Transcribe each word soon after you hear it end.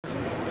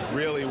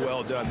Really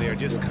well done there.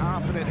 Just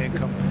confident and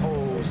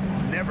composed,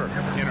 never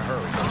in a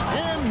hurry.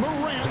 And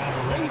Morant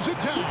throws it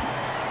down.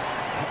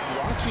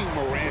 Watching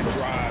Morant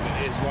drive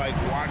is like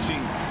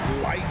watching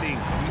lightning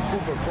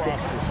move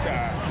across the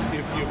sky.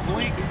 If you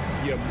blink,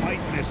 you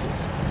might miss it.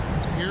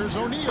 Here's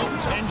O'Neal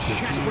and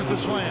Shaq with the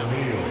slam.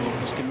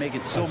 This can make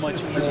it so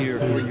much easier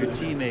for your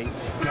teammate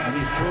when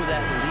you throw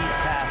that lead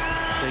pass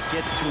that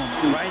gets to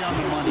him right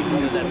on the money,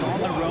 whether that's on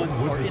the run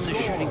or in the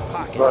shooting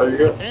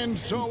pocket. And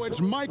so it's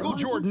Michael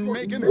Jordan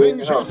making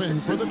things happen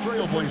for the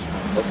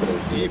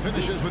Trailblazers. He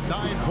finishes with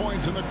 9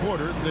 points in the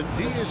quarter. The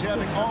D is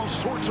having all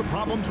sorts of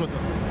problems with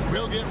him.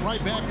 We'll get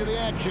right back to the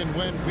action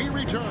when we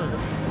return.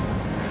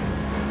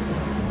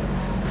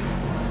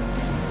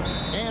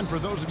 And for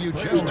those of you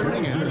just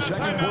tuning in, the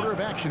second quarter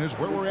of action is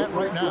where we're at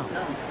right now.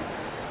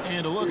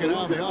 And a look at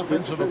how the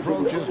offensive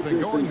approach has been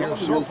going here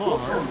so far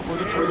for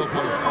the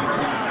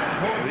Trailblazers.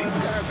 These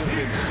guys have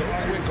been so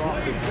quick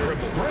off the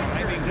dribble,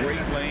 finding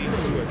great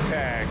lanes to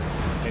attack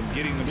and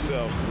getting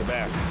themselves to the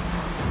basket.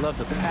 Love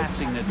the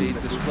passing that they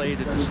displayed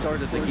at the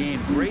start of the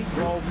game. Great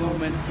ball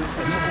movement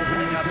that's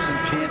opening up some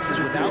chances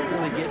without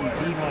really getting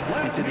deep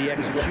into the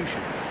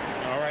execution.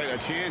 All right, a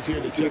chance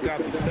here to check out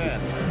the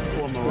stats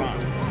for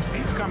Morant.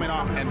 He's coming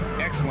off an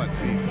excellent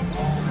season.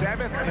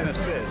 7th in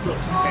assists,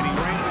 and he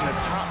ranked in the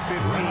top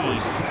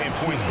 15 in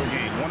points per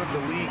game. One of the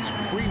league's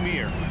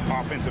premier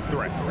offensive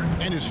threats.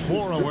 And his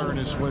floor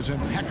awareness was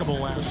impeccable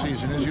last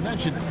season. As you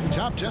mentioned,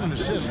 top 10 in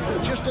assists.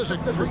 Just does a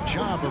great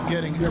job of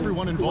getting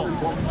everyone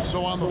involved.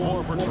 So on the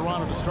floor for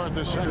Toronto to start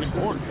this second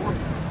quarter.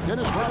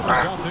 Dennis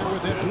Rodman's out there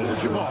with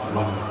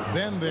Abdul-Jabbar.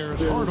 Then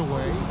there's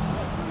Hardaway,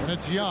 and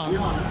it's Young,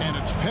 and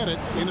it's Pettit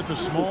in at the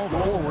small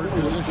forward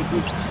position.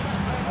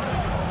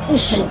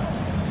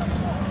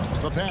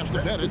 The pass to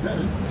Pettit.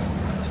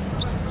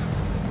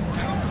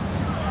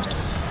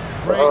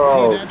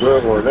 Oh,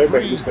 good one. They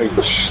make this thing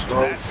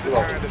so That's the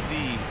kind of D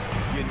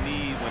you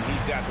need when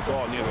he's got the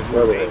ball near the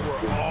hoop. They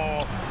were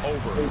all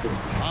over.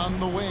 On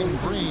the wing,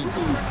 Green.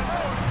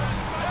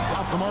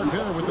 Off the mark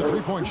there with the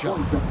three-point shot.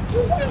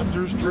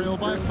 Raptors trail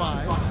by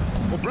 5.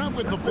 Well, Brent,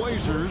 with the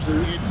Blazers,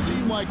 it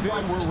seemed like they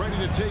were ready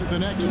to take the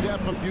next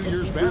step a few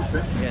years back.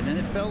 Yeah, and then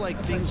it felt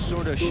like things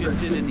sort of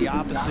shifted in the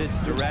opposite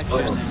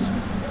direction.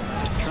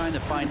 And trying to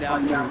find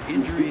out through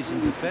injuries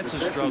and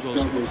defensive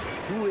struggles,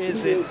 who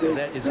is it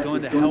that is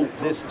going to help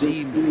this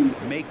team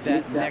make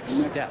that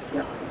next step?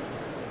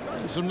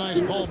 Some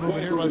nice ball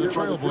movement here by the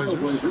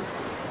Trailblazers.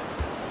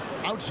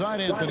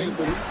 Outside Anthony.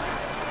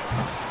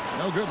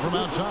 No good from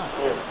outside.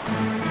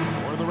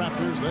 For the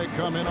Raptors, they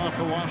come in off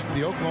the loss to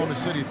the Oklahoma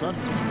City Thunder.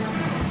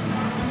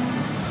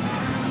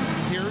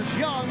 Here's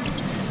Young.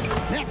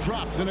 That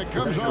drops, and it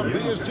comes off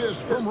the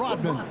assist from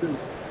Rodman.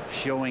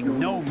 Showing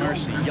no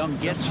mercy. Young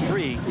gets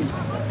free.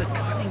 The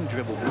cutting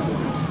dribble.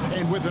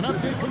 And with an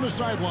update from the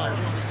sideline,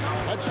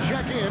 let's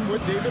check in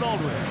with David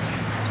Aldridge.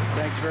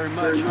 Thanks very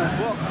much.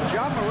 Well,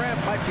 John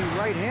Morant might be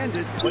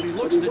right-handed, but he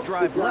looks to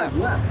drive left.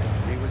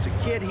 When he was a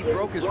kid, he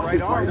broke his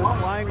right arm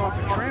flying off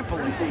a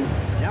trampoline.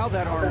 Now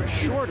that arm is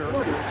shorter,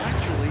 and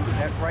actually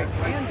that right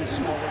hand is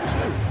smaller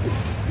too.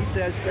 He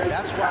says,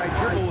 that's why I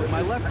dribble with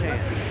my left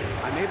hand.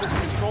 I'm able to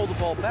control the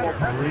ball better.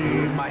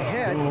 In my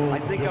head, I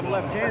think I'm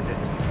left-handed.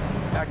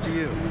 Back to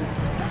you.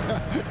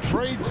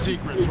 Trade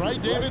secrets,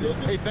 right, David?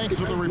 Hey, thanks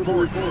for the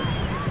report.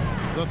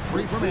 The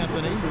three from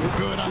Anthony.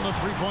 Good on the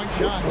three-point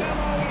shot.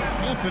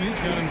 Anthony's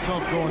got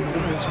himself going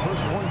there. His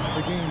first points of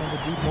the game on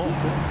the deep ball.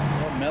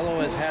 Well,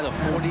 Melo has had a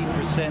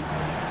 40%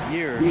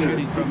 year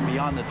shooting from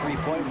beyond the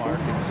three-point mark,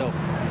 and so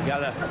you got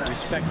to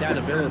respect that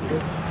ability.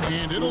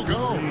 And it'll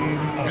go.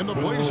 And the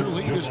Blazer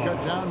lead is cut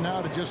down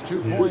now to just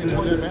 2 points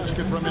with that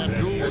basket from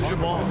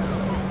Abdul-Jabbar.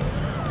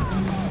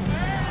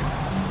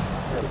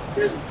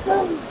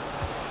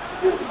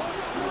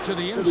 To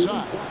the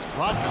inside.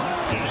 Rodman.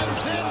 And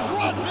then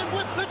Rodman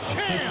with the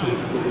jam.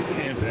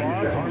 And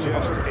far from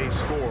just a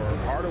scorer,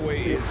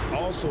 Hardaway is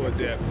also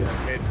adept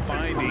at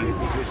finding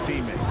his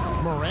teammate.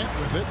 Morant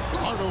with it.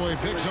 Hardaway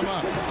picks him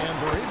up, and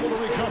they're able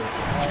to recover.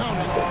 Count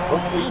it.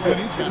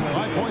 Anthony's got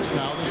 5 points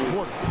now this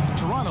quarter.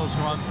 Toronto's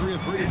gone 3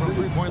 of 3 from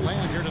three-point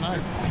land here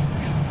tonight.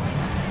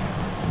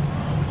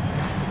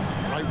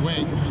 Right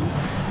wing.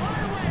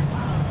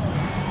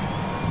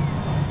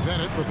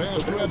 Bennett, the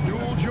pass to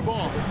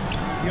Abdul-Jabbar.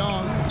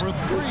 Young for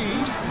 3.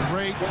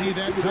 Great tee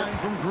that time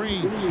from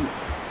Green.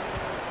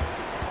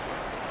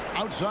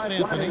 Outside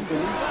Anthony.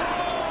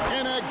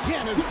 And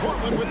again it's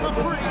Portland with the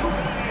 3.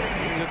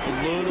 It took a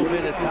little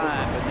bit of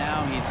time, but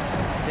now he's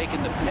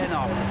taking the pen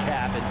off the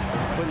cap and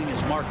putting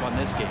his mark on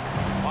this game.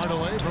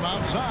 Hardaway from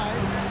outside.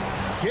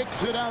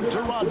 Kicks it out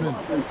to Rodman.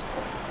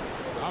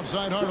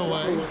 Outside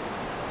Hardaway.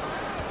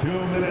 2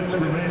 minutes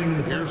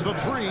remaining. Here's the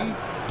 3.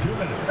 2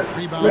 minutes.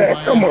 Rebound Man,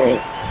 by come on.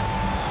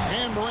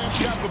 And Morant's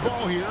got the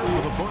ball here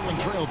for the Portland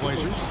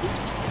Trailblazers.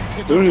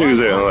 It's Those niggas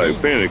that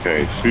like Penny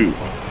can't shoot.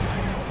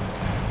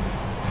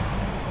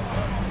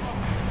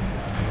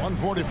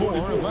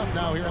 1:44 left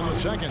now here in the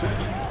second.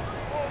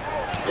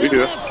 We do.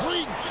 That's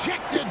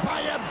rejected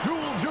by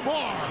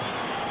Abdul-Jabbar.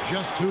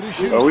 Just 2 to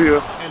shoot. Oh,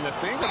 yeah. And the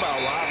thing about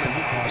Rodman,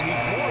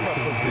 he's more of a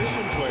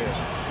position player.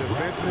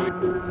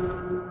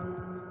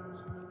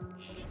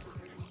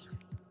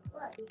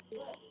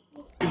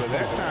 But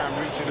that time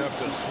reaching up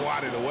to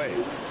swat it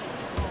away.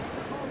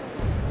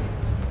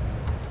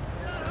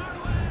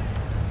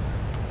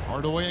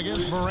 Hardaway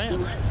against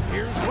Morant.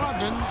 Here's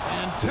Rodman,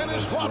 and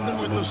Dennis Rodman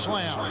with the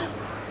slam.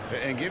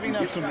 And giving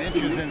up some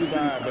inches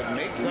inside, but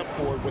makes up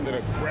for it with an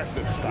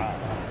aggressive style.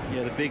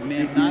 Yeah, the big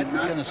man not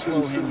going to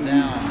slow him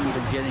down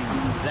from getting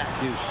that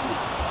deuce.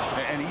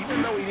 And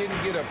even though he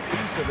didn't get a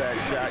piece of that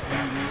shot,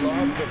 you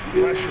love the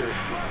pressure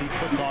he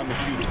puts on the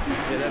shooter.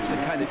 Yeah, that's the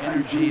kind of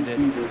energy that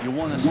you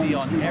want to see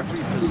on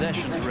every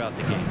possession throughout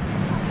the game.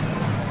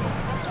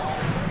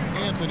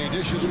 Anthony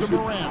dishes to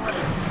Morant.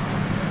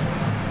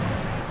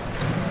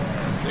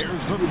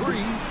 There's the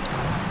three.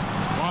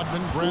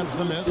 Rodman grabs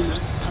the miss.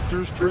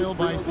 Raptors trail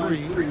by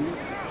 3.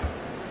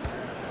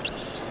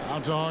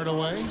 Out to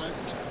Hardaway.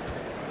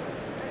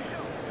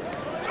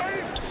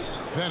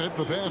 Pettit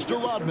the pass to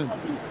Rodman.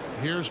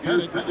 Here's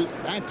Pettit.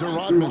 Back to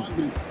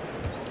Rodman.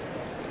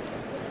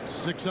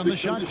 6 on the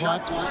shot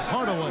clock.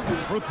 Hardaway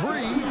for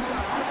 3.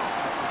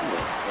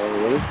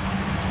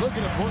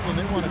 Looking at Portland,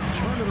 they want to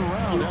turn it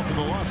around after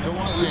the loss to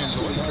Los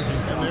Angeles.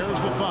 And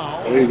there's the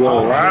foul. There you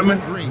go, Rodman.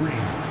 Green.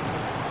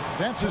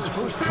 That's his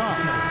first foul.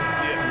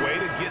 Yeah, way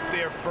to get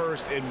there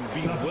first and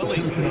be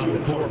willing to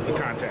absorb the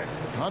contact.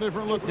 A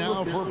different look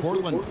now for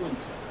Portland.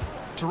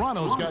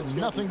 Toronto's got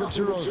nothing but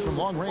zeros from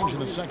long range in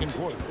the second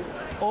quarter.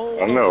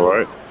 I know,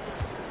 right?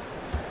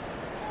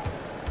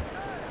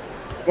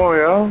 Come on,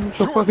 y'all. What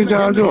the fuck is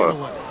y'all doing?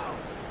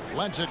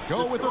 Lets it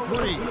go with a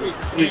 3.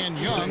 And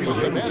Young with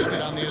the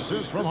basket on the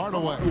assist from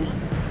Hardaway.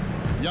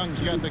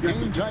 Young's got the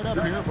game tied up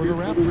here for the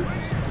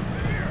Raptors.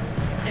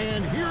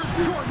 And here's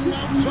Jordan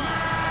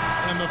outside.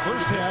 And the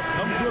first half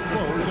comes to a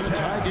close in a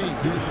tie game.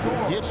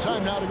 It's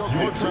time now to go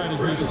courtside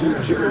as we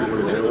send you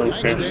over there.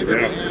 Thanks,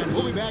 David. And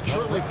we'll be back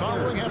shortly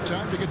following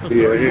halftime to get the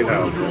third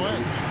quarter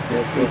underway.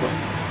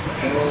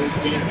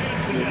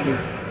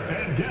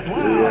 And get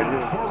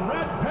loud for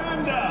Red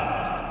Panda.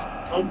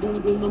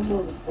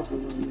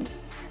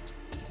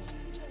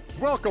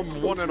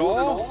 Welcome, one and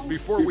all.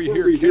 Before we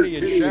hear Kenny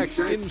and Shaq's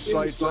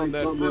insights on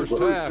that first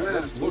half,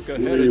 let's look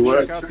ahead and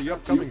check out the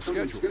upcoming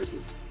schedule.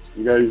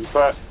 You got your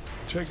spot?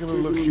 Taking a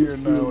look here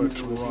now at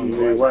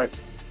Toronto.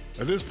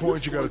 At this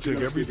point, you got to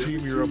take every team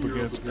you're up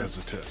against as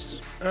a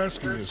test.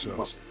 Asking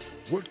yourself,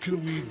 what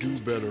can we do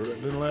better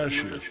than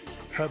last year?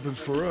 Happens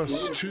for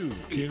us, too.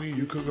 Kenny,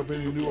 you cook up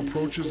any new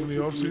approaches in the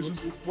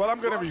offseason? Well, I'm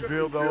going to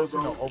reveal those,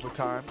 over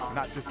time,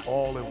 not just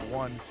all in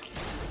one.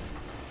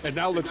 And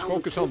now let's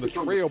focus on the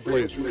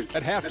Trailblazers.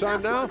 At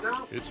halftime now,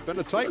 it's been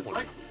a tight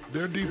one.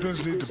 Their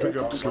defense needs to pick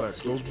up the slack.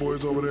 Those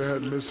boys over there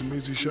had missed some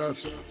easy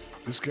shots.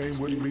 This game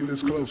wouldn't be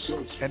this close.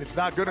 And it's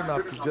not good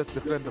enough to just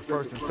defend the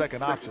first and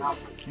second option.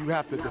 You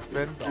have to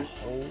defend the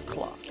whole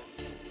clock.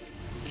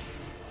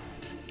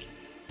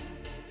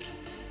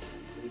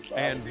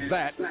 And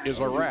that is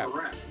a wrap.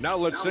 Now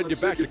let's send you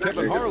back to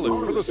Kevin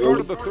Harlan for the start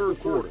of the third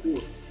quarter.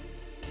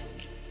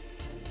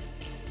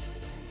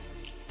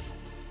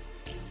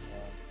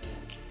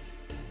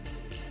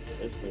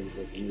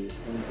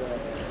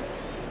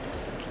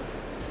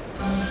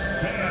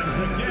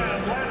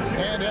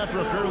 And after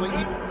a fairly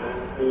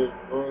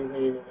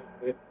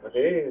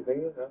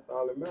That's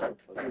all that matters.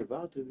 It's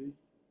about to be.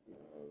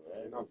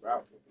 Ain't no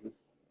about to be.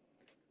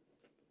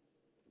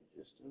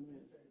 Just a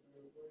minute.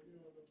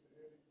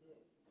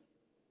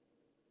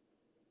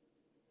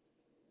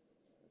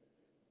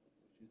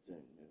 What you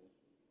think, nigga?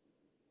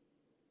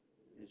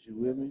 Is you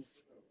with me?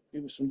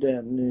 Give me some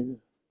damn nigga.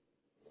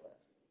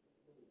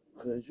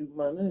 Cause you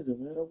my nigga,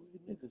 man.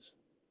 We niggas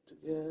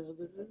together. You know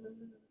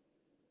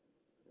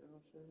what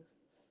I'm saying?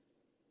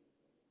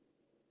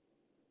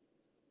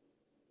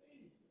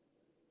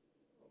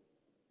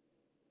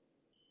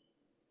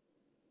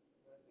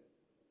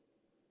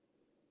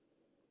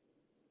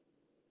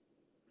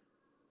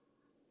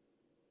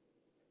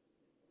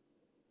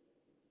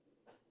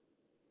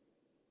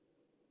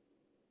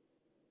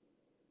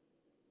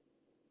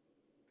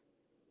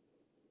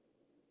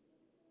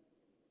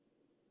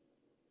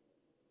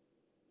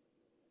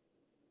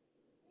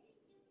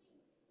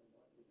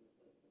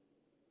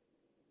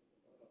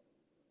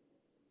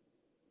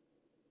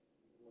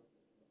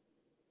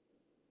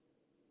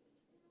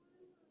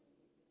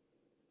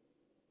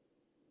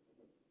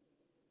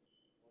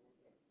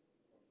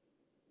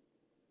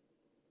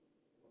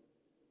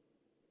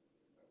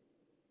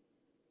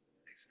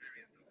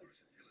 Experience the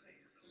versatility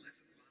of the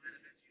Lexus line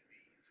of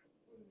SUVs.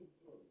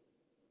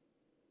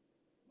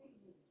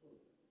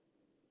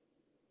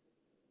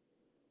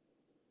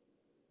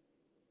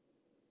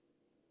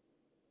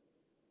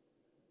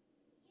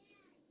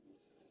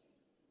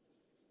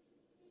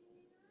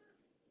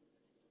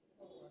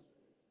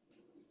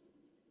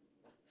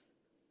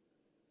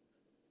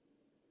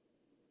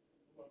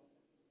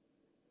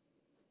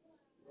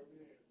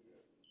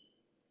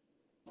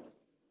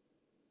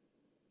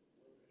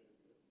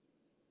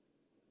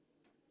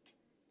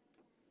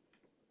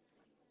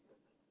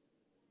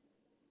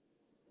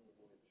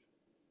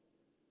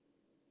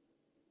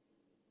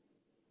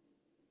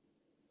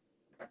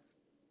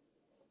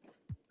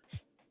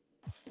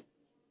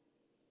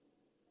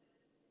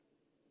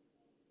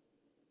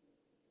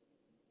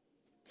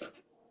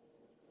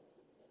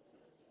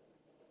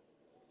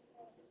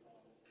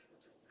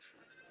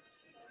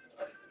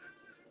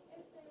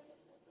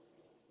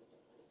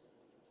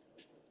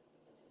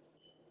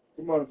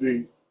 Come on,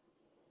 D.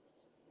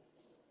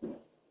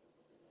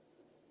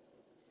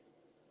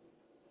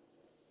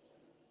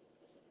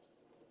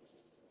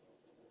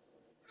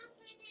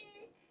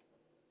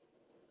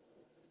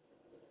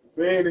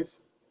 Finish.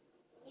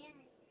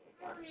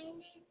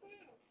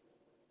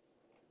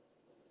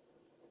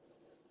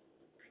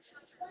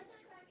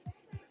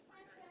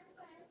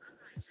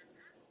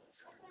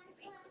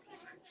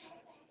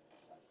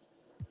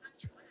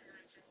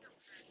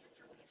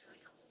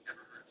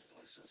 Ever heard of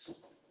fosses?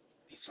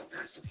 These are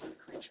fascinating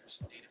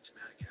creatures native to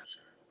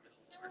Madagascar, one of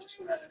the largest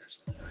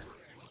predators on the island.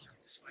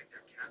 Despite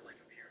their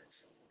cat-like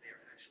appearance, they are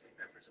actually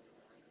members of the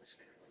mongoose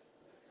family.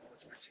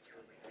 What's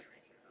particularly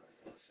intriguing about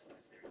fosses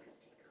is their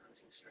unique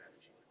hunting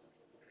strategy.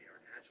 They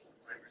are agile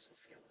climbers and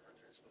skilled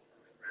hunters both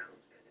on the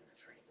ground and in the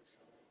trees.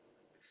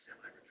 With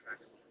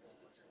semi-retractable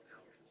claws and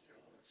powerful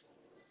jaws,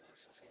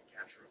 fosses can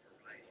capture a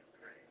variety of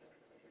prey,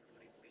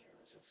 including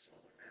lemurs and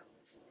smaller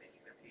mammals,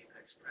 making them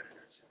apex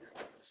predators in their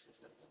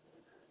ecosystem.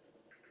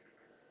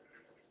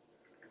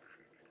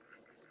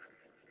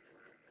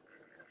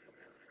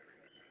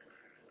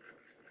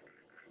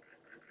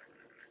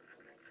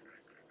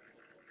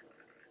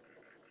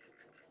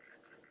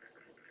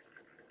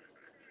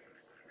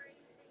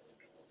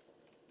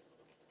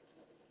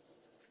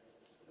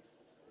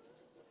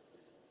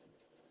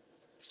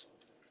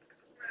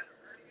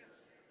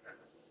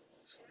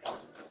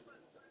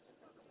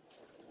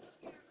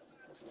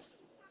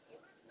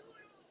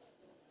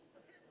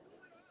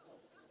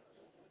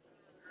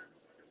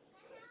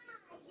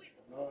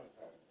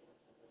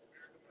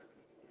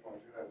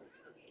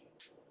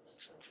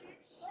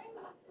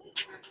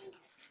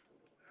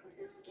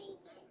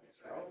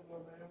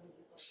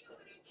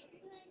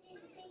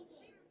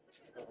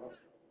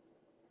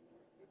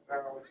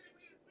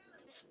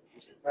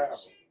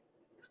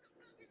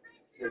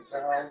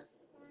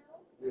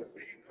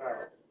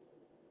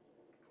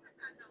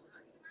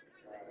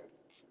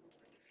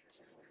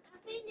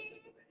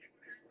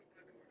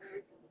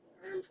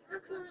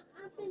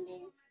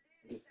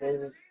 You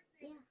finished?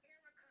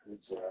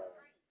 Good job.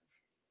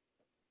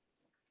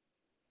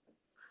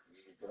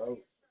 There you go.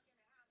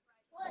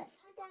 What? I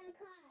got a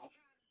car.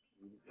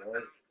 There you go.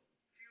 Ready?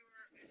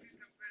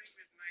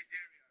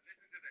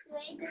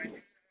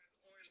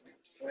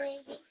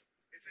 Ready?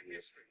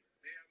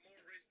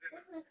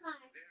 Where's my car?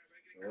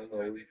 I don't know.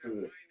 We do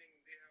it.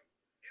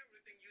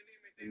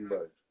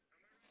 Anybody.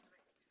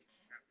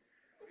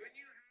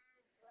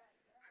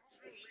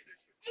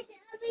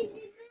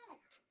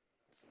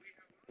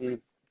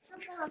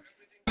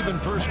 Even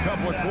first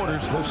couple of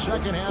quarters, the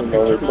second half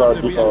could turn out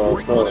to be a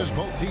great one as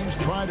both teams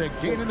try to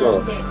gain an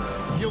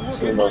edge. You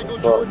look at Michael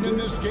Jordan in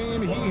this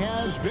game, he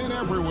has been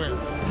everywhere.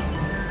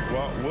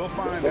 Well, we'll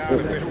find out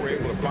if they were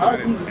able to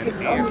find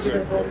an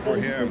answer for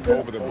him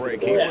over the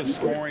break. He was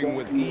scoring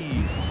with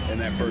ease in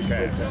that first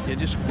half. Yeah,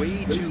 just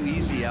way too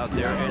easy out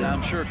there, and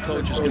I'm sure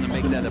coach is going to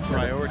make that a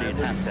priority at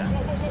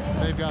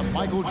halftime. They've got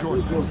Michael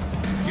Jordan.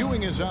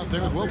 Ewing is out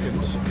there with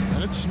Wilkins,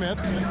 and it's Smith,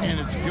 and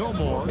it's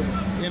Gilmore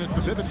in at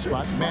the pivot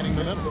spot, manning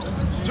the middle.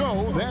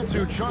 So that's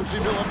who Chauncey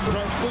Billups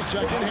starts the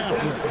second half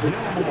with.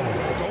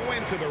 Go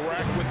into the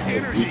rack with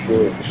energy,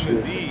 and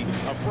the D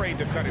afraid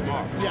to cut him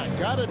off. Yeah,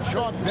 gotta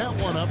chalk that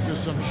one up to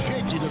some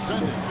shaky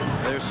defending.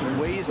 There's some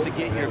ways to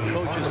get your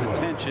coach's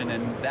attention,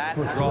 and that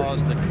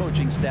draws the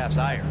coaching staff's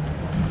ire.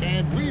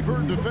 And we've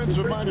heard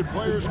defensive-minded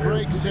players,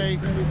 Greg, say,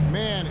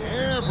 man,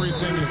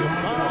 everything is a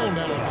foul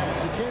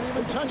nowadays. You can't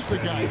even touch the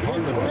guy.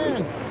 Can't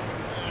defend.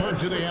 But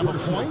do they have a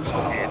point?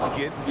 It's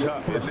getting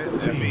tough, isn't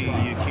it? To me,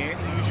 you can't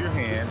use your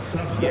hands.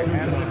 You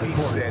have to be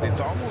set.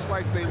 It's almost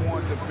like they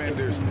want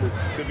defenders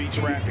to be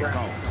traffic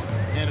cones.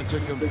 And it's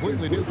a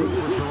completely new group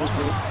for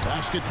Toronto.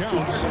 Basket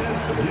counts.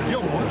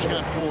 Gilmore's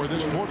got 4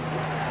 this quarter.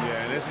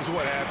 Yeah, and this is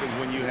what happens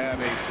when you have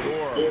a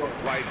scorer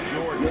like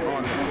Jordan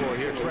on the floor.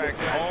 He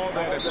attracts all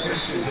that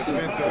attention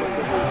defensively,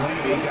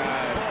 leaving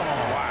guys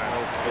wide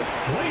open.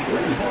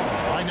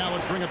 Right now,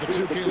 let's bring up the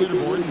 2K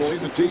leaderboard and see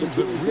the teams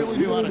that really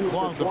knew how to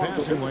clog the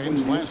passing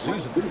lanes last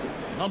season.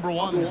 Number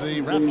 1,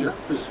 the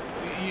Raptors.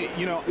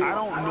 You know, I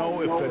don't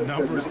know if the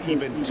numbers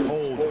even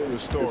told the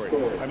story.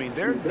 I mean,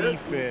 their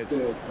defense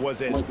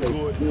was as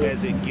good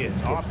as it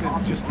gets,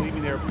 often just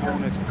leaving their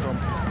opponents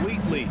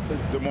completely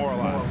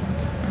demoralized.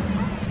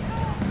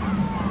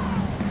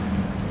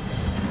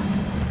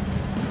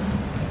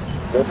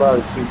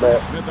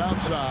 Smith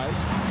outside.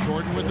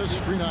 Jordan with the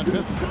screen on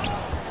Pippen.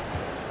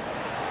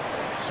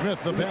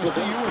 Smith the pass to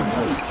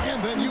Ewing.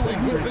 And then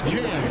Ewing with the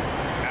jam.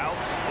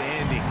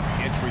 Outstanding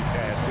entry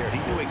pass there. He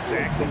knew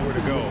exactly where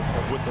to go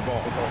with the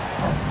ball.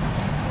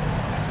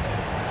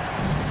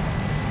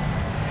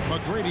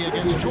 McGrady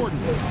against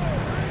Jordan.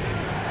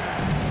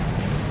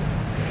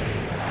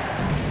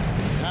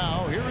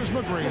 Now, here is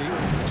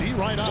McGrady. T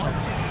right on.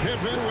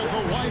 Pippen with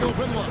a wide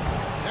open look.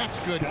 That's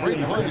good.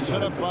 Great play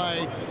set up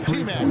by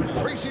T-Mac,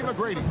 Tracy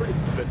McGrady.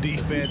 The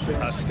defense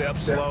a step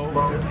slow.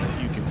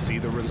 You can see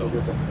the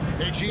results.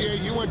 Hey, GA,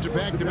 you went to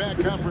back-to-back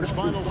conference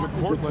finals with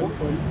Portland.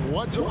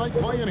 What's it like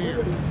playing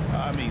here?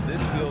 I mean,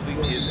 this building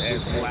is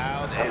as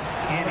loud as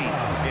any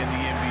in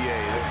the NBA.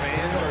 The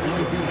fans are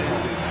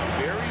tremendous.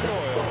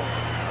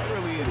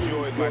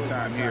 my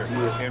time here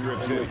in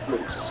Rip City.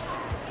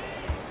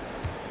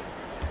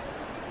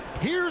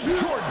 Here's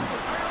Jordan,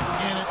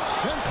 and it's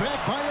sent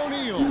back by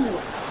O'Neal.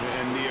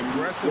 And the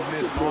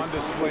aggressiveness on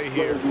display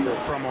here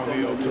from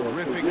O'Neal.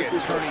 Terrific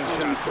at turning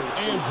shots.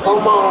 And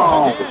come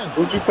on.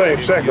 What you think,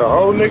 Shaq, a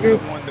whole nigga?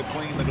 Someone to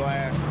clean the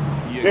glass.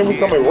 Then we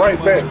coming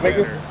right back,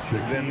 nigga.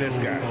 Than this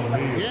guy.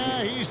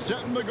 Yeah, he's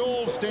setting the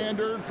gold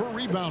standard for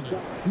rebounding,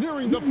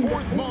 nearing the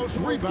 4th most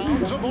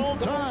rebounds of all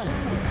time.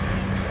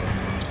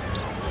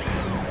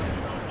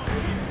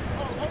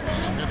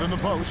 Smith in the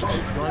post,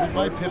 guarded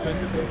by Pippen.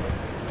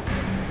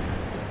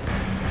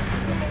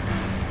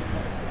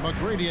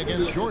 McGrady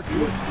against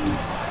Jordan.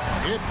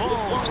 It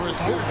falls for his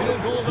 5th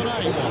field goal of the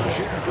night.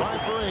 Shooting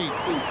 5 for 8.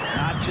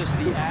 Not just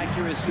the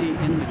accuracy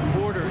in the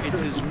quarter,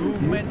 it's his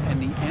movement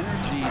and the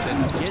energy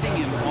that's getting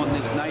him on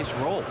this nice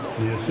roll.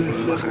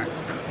 My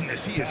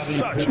goodness, he is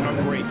such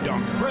a great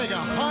dunker. Greg, a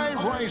high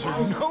riser,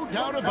 no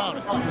doubt about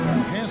it.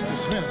 Pass to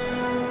Smith.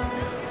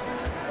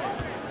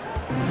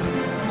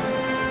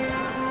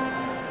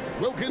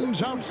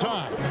 Wilkins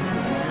outside.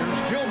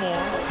 Here's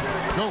Gilmore.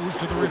 Goes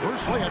to the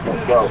reverse layup and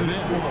puts it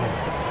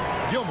in.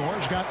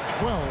 Gilmore's got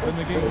 12 in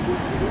the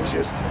game.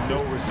 Just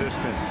no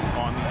resistance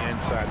on the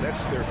inside.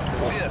 That's their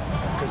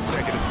 5th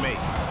consecutive make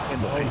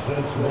in the paint.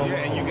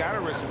 Yeah, and you got to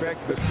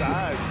respect the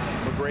size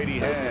McGrady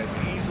has.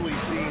 Easily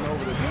seen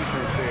over the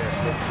defense there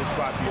to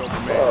spot the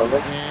open man.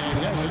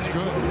 And yes, it's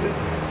good.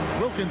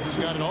 Wilkins has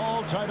got it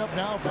all tied up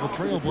now for the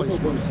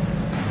Trailblazers.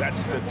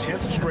 That's the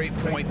 10th straight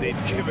point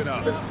they've given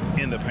up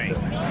in the paint.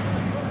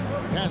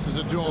 Passes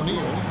it to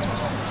O'Neal.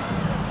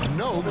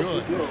 No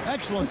good.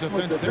 Excellent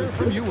defense there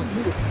from Ewing.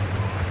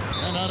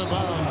 And out of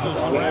bounds as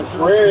the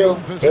Raptors stay in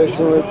possession.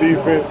 Excellent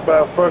defense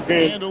by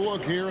fucking and a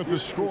look here at the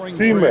scoring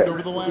teammate.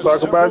 over the last Let's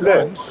talk about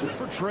that.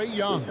 For Trae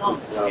Young.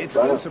 It's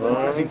been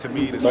surprising to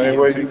me to see Same him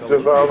way take you a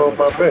just little all on bit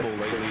my of bet. tumble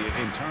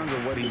lately in terms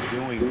of what he's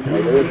doing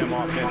with them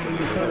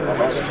offensively. The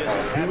numbers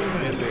just haven't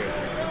been there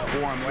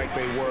for him like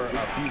they were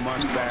a few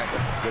months back.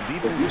 The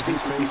defenses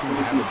he's facing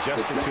have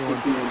adjusted to him,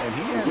 and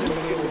he hasn't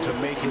been able to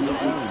make his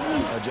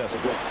own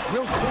adjustment.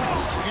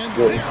 Wilkins, and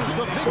there's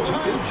the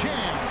big-time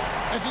jam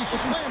as he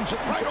slams it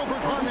right over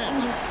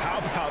Garnett. How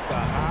about the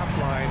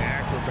high-flying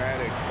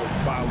acrobatics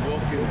by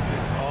Wilkins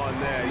on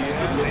that?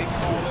 Yeah, they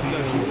call it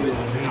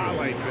the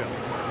highlight film.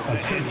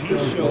 And he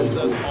shows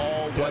us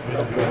all what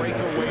the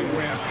breakaway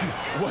rim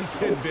was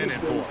invented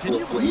for. Can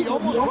you believe he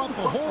almost brought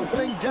the whole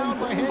thing down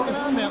by hanging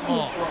on that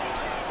long?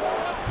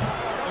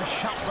 A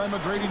shot by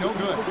McGrady, no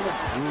good.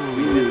 Ooh,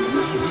 he missed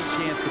an easy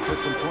chance to put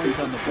some points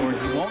on the board.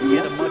 He won't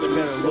get a much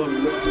better look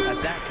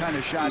at that kind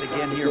of shot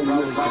again here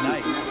probably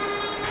tonight.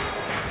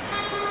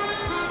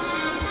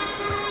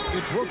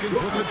 It's Wilkins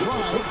with the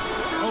drive.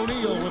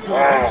 O'Neal with the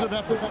defensive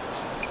effort.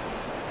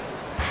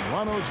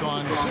 Toronto's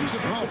gone 6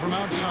 of 12 from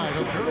outside.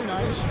 A very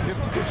nice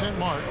 50%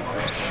 mark.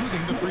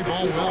 Shooting the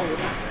 3-ball well.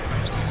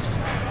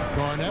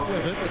 Garnett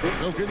with it.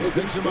 Wilkins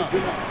picks him up.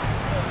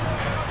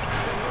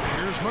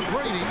 Here's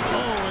McGrady.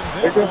 Oh,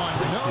 and that one,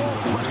 no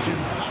question,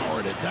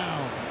 powered it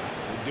down.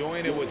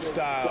 Doing it with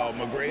style.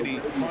 McGrady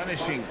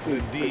punishing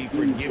the D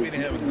for giving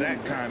him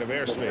that kind of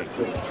airspace.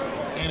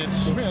 And it's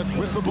Smith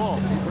with the ball.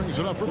 He brings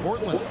it up for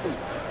Portland.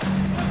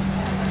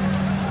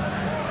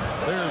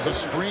 There's a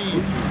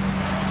screen.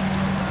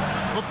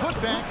 The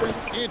putback,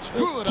 it's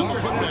good on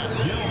the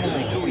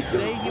putback. Can we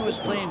say he was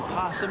playing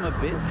possum a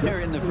bit there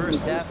in the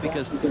first half,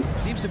 because it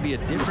seems to be a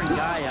different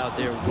guy out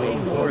there, way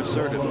more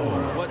assertive.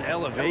 What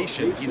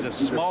elevation. He's a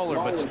smaller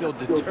but still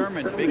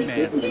determined big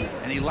man,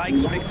 and he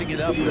likes mixing it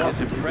up with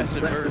his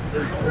impressive vert.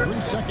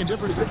 3-second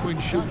difference between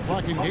shot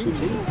clock and game.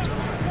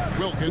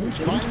 Wilkins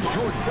finds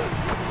Jordan.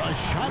 A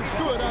shot's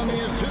good on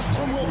the assist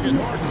from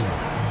Wilkins.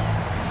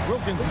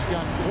 Wilkins has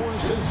got 4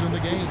 assists in the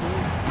game.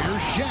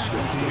 Here's Shaq,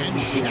 and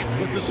Shaq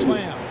with the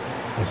slam.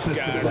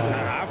 Guys,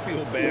 I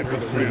feel bad for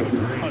the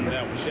rim on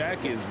that one.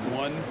 Shaq is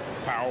one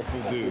powerful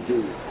dude.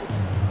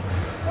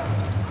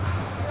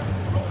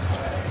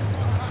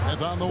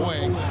 Smith on the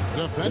wing,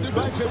 defended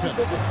by Pippen.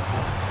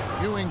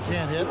 Ewing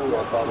can't hit.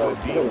 The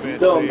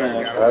defense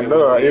there. I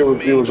know, it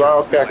was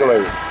all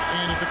calculated.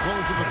 And at the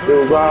close of the third, it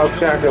was all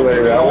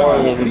calculated. I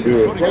wanted him to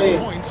do it.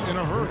 Points in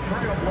a hurry.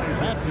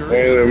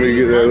 Hey, let me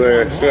get that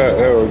last shot.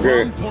 That was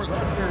great.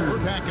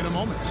 We're back in a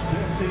moment.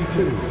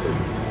 52.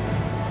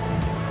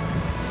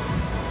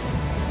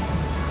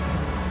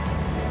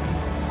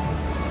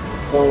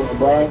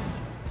 Brian.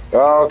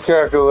 All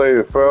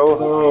calculated,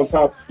 fella.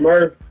 Pop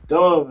Smurf.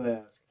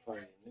 Dumbass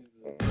playing.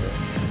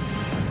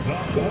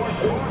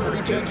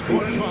 3-10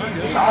 quarters behind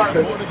us.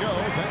 More to go.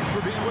 Thanks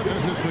for being with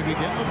us as we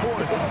begin the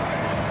fourth.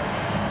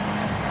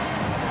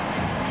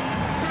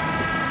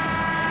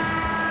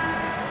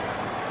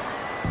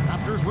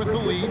 Raptors with the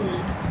lead.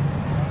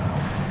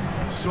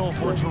 So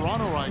for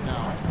Toronto right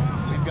now,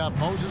 we've got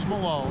Moses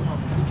Malone.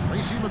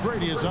 Tracy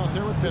McGrady is out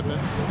there with Pippen.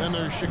 Then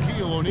there's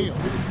Shaquille O'Neal.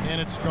 And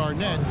it's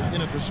Garnett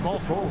in at the small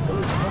forward.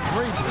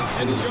 McGrady.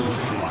 And he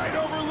goes right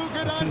over Luka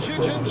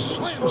Doncic and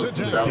slams it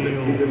down.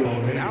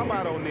 And how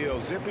about O'Neal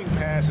zipping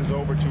passes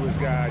over to his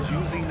guys,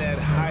 using that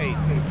height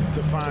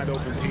to find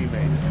open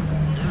teammates.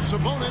 Here's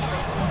Sabonis.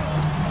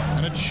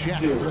 And it's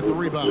Shaq with the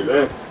rebound.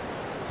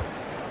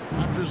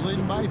 Raptors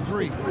leading by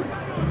 3.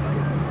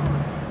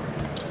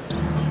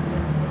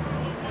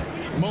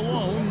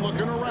 Malone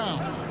looking around.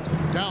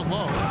 Down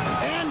low.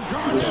 And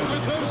Garnett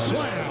with the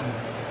slam.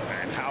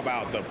 And how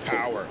about the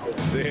power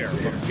there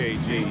from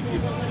KG?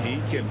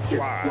 He can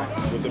fly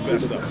with the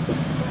best of them.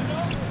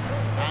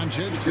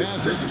 Doncic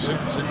passes to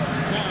Simpson.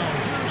 Now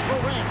here's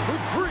Morant for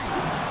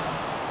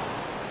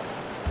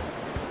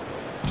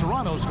 3.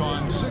 Toronto's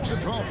gone 6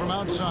 of 12 from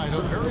outside.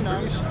 A very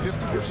nice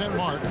 50%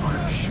 mark.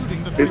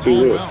 Shooting the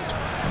 3-ball well.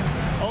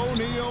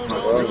 O'Neal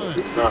no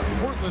good.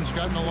 Portland's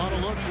gotten a lot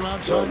of looks from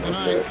outside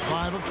tonight.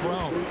 5 of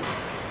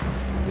 12.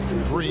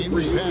 Green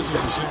repasses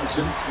to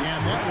Simpson,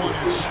 and that one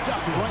is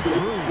stuffed right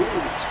through.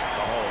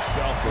 Oh,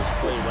 selfless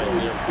play right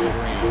there for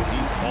Green.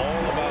 He's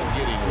all about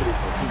getting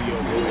to the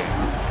open man.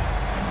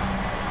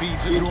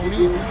 Feeds it to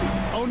O'Neal.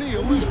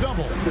 O'Neal is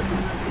double.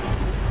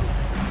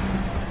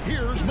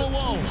 Here's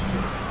Malone.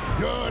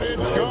 Good,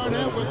 it's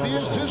Garnett with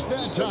the assist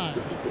that time.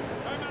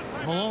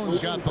 Malone's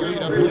got the lead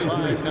up to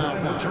 5 now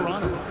for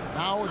Toronto.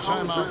 Now a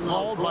timeout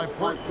called by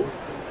Portland.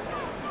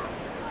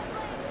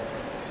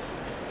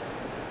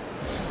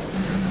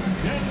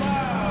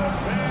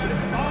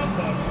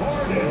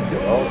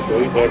 Oh, so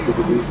he's happy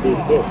to be good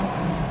too.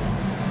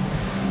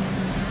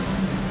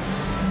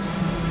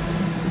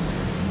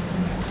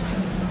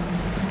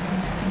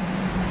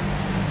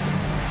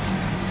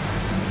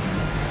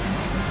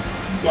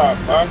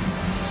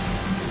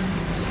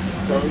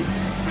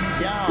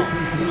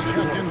 Yeah, he's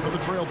checked in for the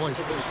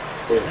Trailblazers.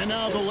 And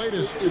now the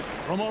latest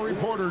from our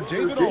reporter,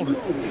 David Aldridge.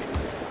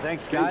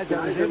 Thanks, guys.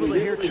 I was able to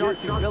hear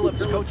Chauncey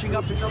Billups coaching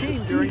up his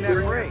team during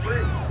that break.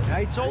 Now,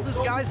 he told his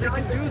guys they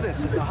can do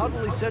this. In the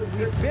huddle, he said,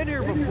 we've been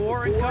here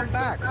before and come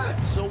back.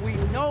 So we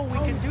know we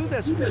can do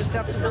this. We just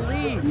have to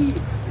believe.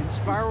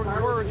 Inspiring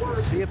words. We'll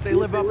see if they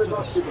live up to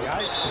them.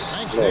 Guys?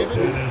 Thanks, David.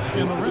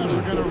 And the refs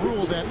are going to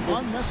rule that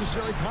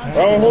unnecessary contact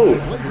is a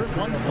flagrant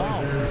 1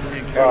 foul.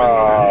 And Kevin,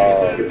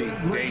 that's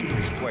a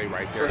dangerous play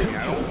right there. I mean,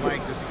 I don't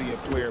like to see a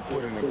player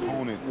put an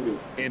opponent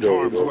in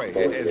harm's way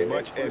as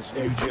much as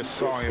you just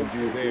saw him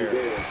do there.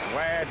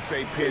 Glad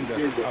they pinned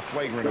a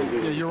flagrant on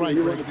him. Yeah, you're right,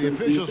 Greg. The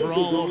officials were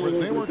all over it.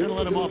 They weren't going to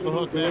let him off the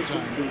hook that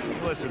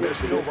time. Listen, they're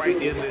still right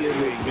in this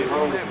league.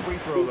 Missing that free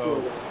throw,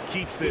 though,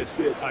 keeps this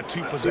a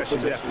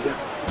 2-possession deficit.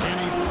 And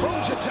he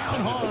throws it down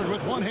hard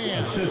with one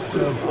hand.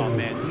 Oh,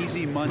 man,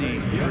 easy money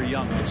for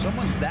Young. When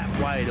someone's that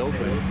wide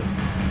open,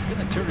 it's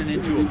going to turn it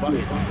into a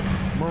bucket.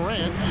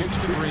 Morant kicks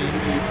to Green.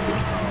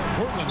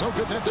 Portland no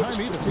good that time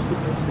either.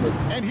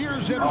 And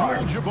here's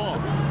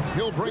Abdul-Jabbar.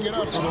 He'll bring it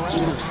up for the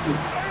Raptors.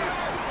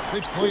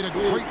 They've played a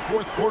great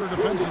fourth quarter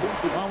defensively,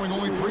 allowing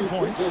only 3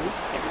 points.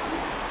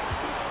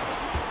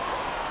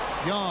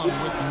 Young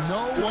with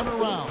no one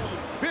around.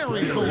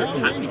 Buries the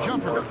long-range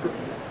jumper.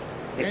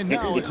 And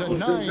now it's a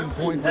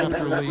 9-point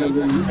Raptor lead.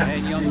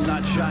 And Young's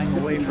not shying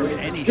away from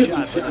any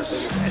shot, but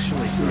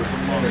especially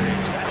from long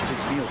range. That's his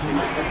meal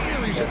ticket.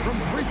 Buries it from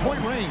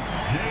 3-point range.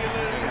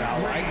 And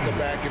I like the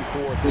back and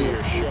forth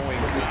here, showing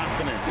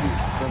confidence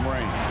from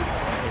Rain.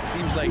 It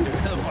seems like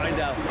they're going to find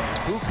out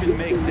who can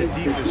make the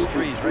deepest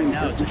threes. Right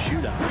now, it's a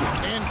shootout.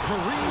 And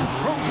Kareem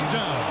throws it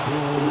down.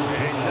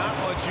 And not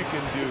much you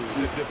can do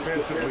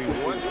defensively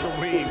once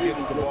Kareem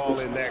gets the ball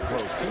in that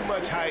close. Too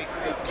much height,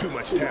 too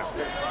much talent.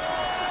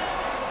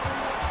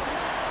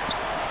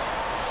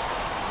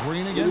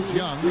 Green against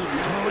Young.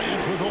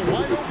 Morant with a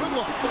wide open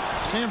look.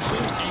 Simpson,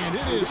 and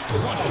it is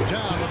flushed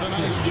down with a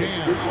nice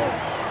jam.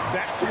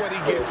 That's what he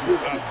gives you,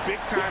 a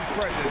big-time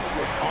presence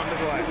on the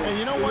glass. And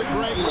you know what,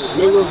 Greg?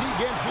 Once he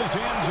gets his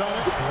hands on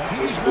it,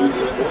 he's not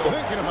even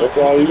thinking about it. That's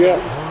all you got.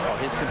 Oh,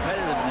 his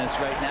competitiveness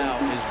right now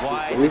is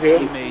why the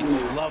teammates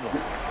love him.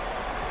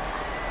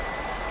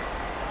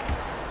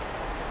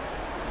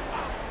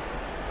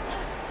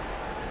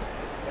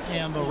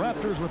 And the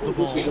Raptors with the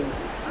ball.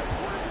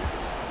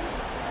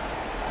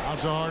 Out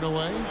to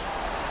Hardaway.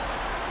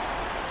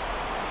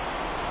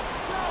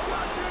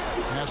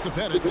 Pass to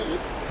Pettit.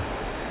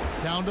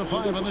 Down to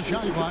 5 on the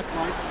shot clock.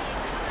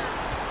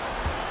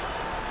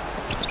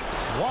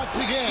 Blocked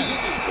again.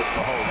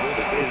 Oh, this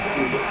is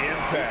the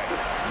impact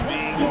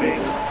being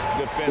makes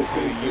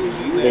defensively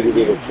using that. Maybe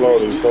do the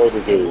floating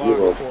shoulder to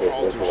Euro step.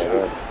 That's what I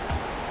asked.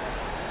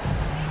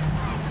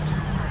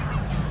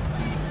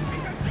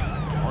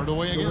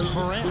 Hardaway against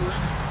Morant.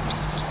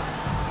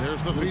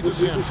 There's the feed to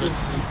Sampson.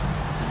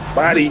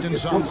 Body.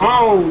 Come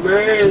on,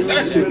 man.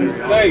 That shit is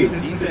late.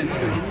 Defense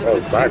in the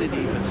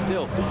vicinity, but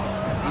still,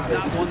 he's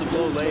not one to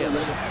blow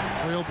layups.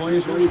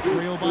 Trailblazers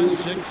trail by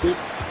 6.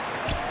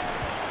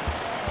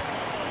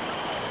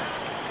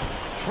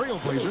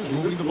 Trailblazers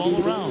moving the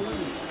ball around.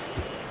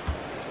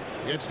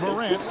 It's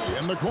Morant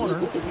in the corner.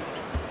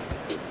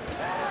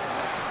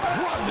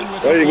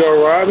 There you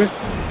go, Robin.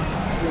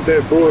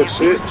 That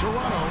bullshit.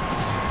 Toronto.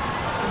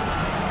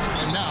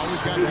 And now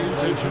we've got the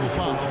intentional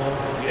foul.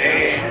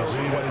 Yeah.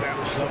 What that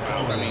was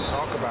about. I mean,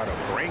 talk about a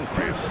brain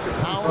cramp.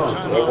 Power That's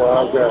timeout why I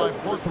called by got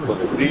Portland. for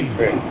the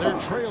defense. They're No,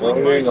 trailing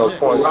it by ain't no 6.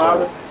 point.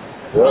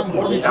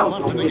 1:32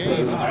 left in the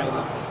game. I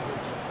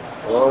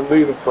don't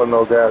need him for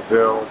no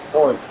goddamn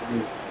points.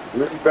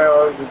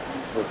 Rebound.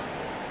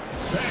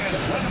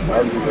 I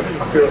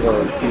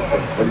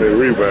mean,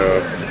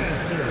 rebound.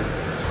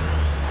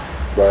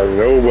 By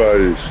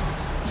nobody's.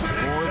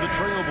 For the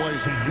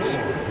Trailblazers.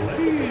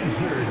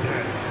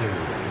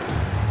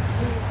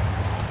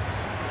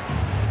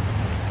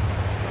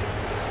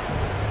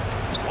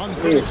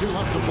 1:32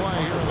 left to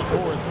play here in the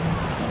fourth.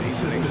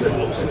 He's an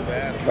explosive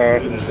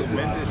athlete with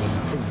tremendous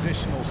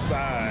positional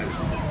size.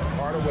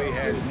 Hardaway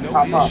has no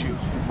issue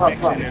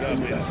mixing it up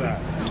inside.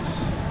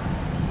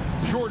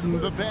 Jordan,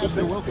 the pass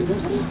to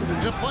Wilkins.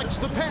 Deflects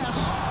the pass.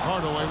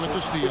 Hardaway with the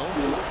steal.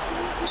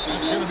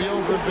 That's going to be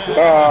over and back.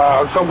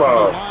 Ah, come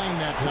on. Line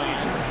that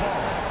time.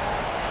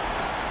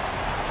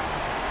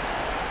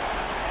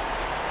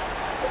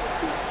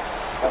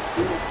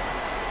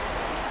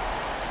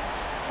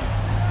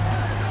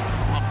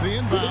 Off the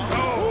inbound.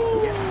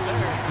 Oh, yes,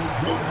 sir.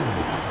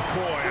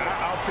 Boy,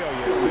 I'll tell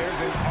you,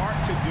 there's an art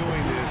to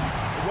doing this.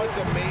 What's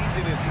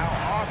amazing is how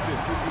often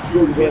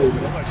Jordan gets the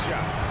clutch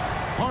shot.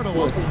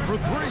 Hardaway for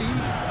 3.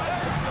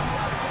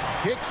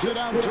 Kicks it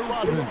out to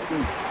Rodman.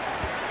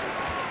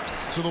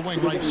 To the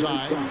wing right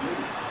side.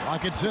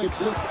 Clock at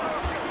 6.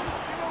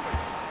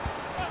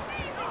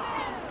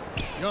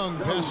 Young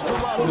pass to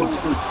Rodman.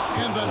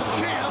 And the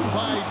jam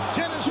by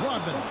Dennis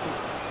Rodman.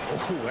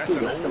 Oh, that's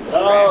an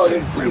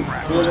old-fashioned rim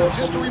wrap.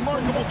 Just a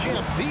remarkable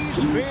jam.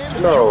 These fans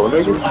No, are on the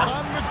nigga.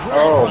 ground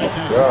Oh, right my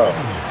now. God.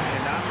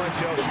 And not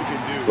much else you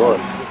can do. Good.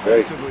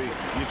 Defensively,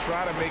 you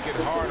try to make it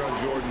hard on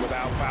Jordan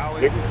without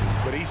fouling,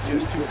 but he's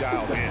just too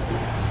dialed in.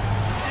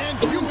 And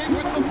Ewing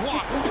with the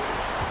block.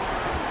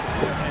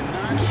 And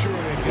not sure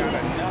they've got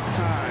enough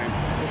time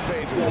to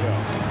save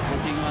themselves.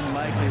 Looking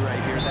unlikely right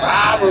here.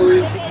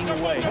 That's taking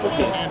away.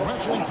 And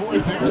wrestling for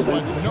it there,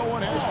 but no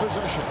one has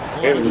possession.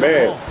 And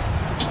man.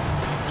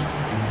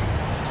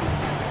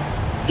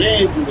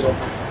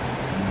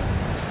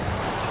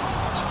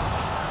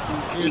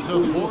 It's a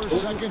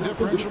 4-second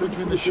differential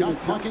between the shot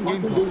clock and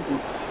game clock.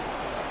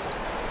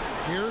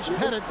 Here's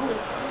Pettit.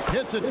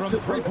 Hits it from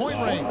 3-point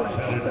range.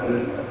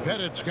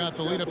 Pettit's got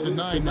the lead up to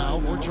 9 now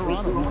for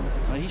Toronto.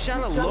 Well, he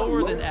shot a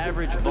lower than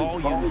average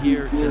volume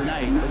here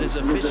tonight, but his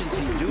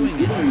efficiency doing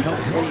it has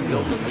helped the team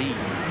build the lead.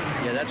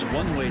 Yeah, that's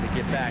one way to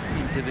get back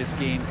into this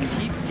game.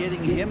 Keep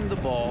getting him the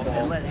ball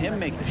and let him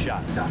make the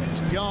shots.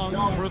 Young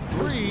for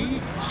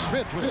 3.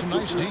 Smith with some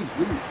nice deep.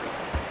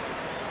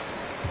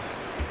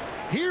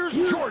 Here's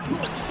Jordan.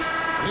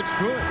 It's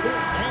good.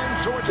 And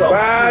so it's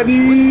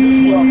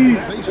Body.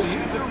 They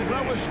seem to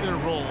relish their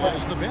role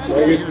as the bad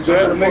guy here.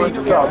 Hey, man,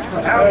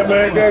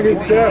 gotta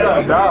get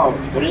that.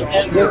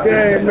 Good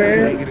game,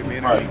 man. Negative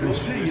energy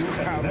this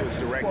crowd was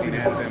directing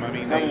at them. I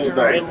mean, they turned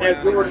around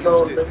and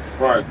used it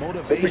as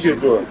motivation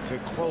to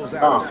close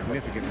out a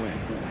significant win.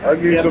 I'll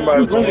give you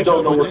somebody for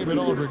David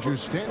Aldridge,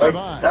 who's standing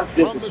by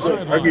from the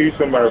sideline. I'll give you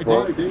somebody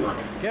for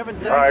Kevin,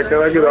 all right,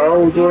 can I get an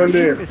old one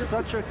then? is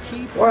such a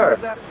key part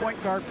of that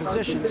point guard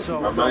position. So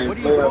what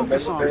do you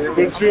focus on?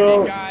 Put you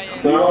on.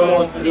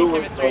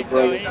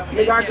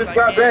 Nigga, I just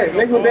got back.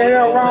 Nigga, what the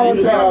hell wrong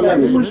with y'all?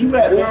 Nigga, where you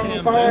at? You on the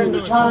phone?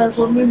 You trying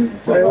for a minute?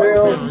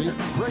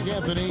 Greg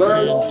Anthony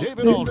and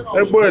David Aldridge.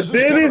 That boy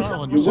Dennis.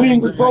 You win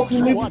the focus,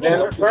 nigga.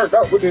 Man, I'm turned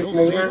up with this We'll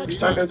see you nigga. next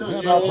time.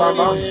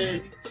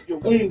 Your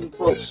wings are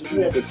folks. You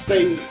have to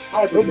stay.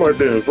 That boy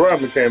Dennis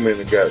Rodman came in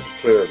and got the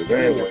player of the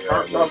game.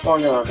 Turned up on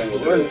y'all,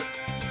 nigga. Really?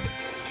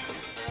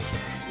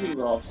 You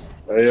lost.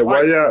 Hey,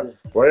 why y'all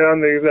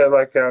niggas act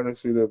like y'all didn't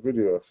see that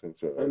video I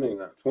sent y'all? That nigga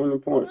got 20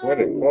 points.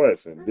 20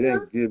 points and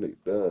didn't get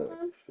it done.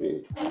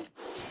 Shit.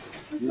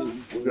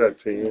 We got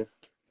 10. It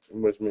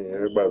must mean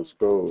everybody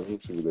scored. Let me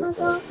see what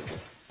that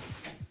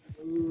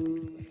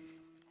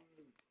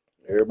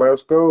Everybody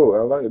scored.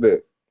 I like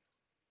that.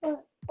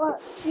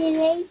 What?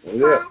 Really?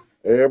 Yeah.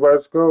 Everybody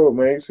scored,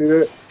 man. You see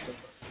that?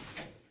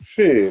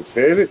 Shit,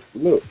 Petty.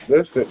 Look,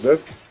 that's it.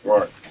 That's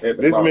right.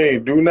 This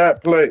means do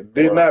not play.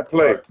 Did not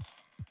play. Right.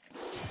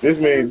 This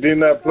means did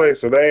not play,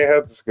 so they ain't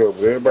have to score.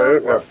 But everybody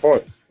else got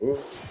points. Ooh,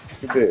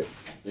 look at that.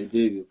 They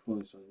did get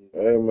points on you.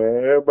 Hey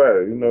man,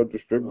 everybody,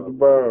 distribute the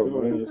ball,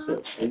 man.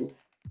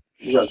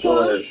 You got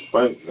your ass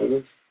spanked,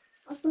 nigga.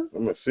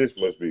 Them assists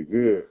must be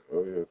good.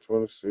 Oh yeah,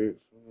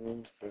 26.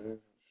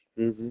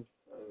 Distribute.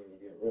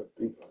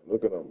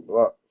 Look at them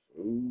blocks.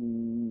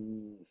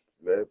 Ooh,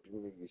 slappy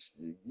nigga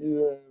shit. Get out of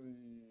here.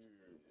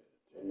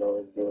 You know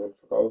it's going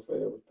close to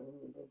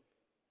everything.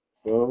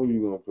 So who you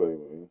gonna play,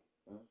 man?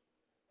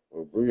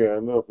 Well,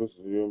 Breon up. This is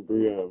you and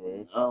Breon,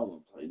 man. I don't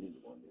want to play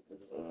neither one of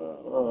these.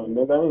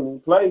 Nigga, I ain't even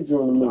played you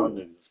in the middle.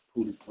 Niggas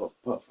pooty puff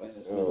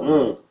ass.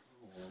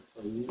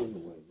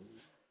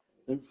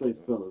 Let me play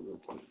fella real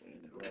quick, man.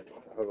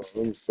 Hold on,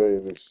 let me say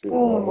this shit.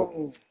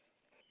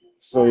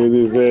 Say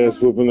this ass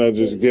whooping I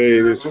just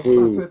gave this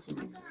food.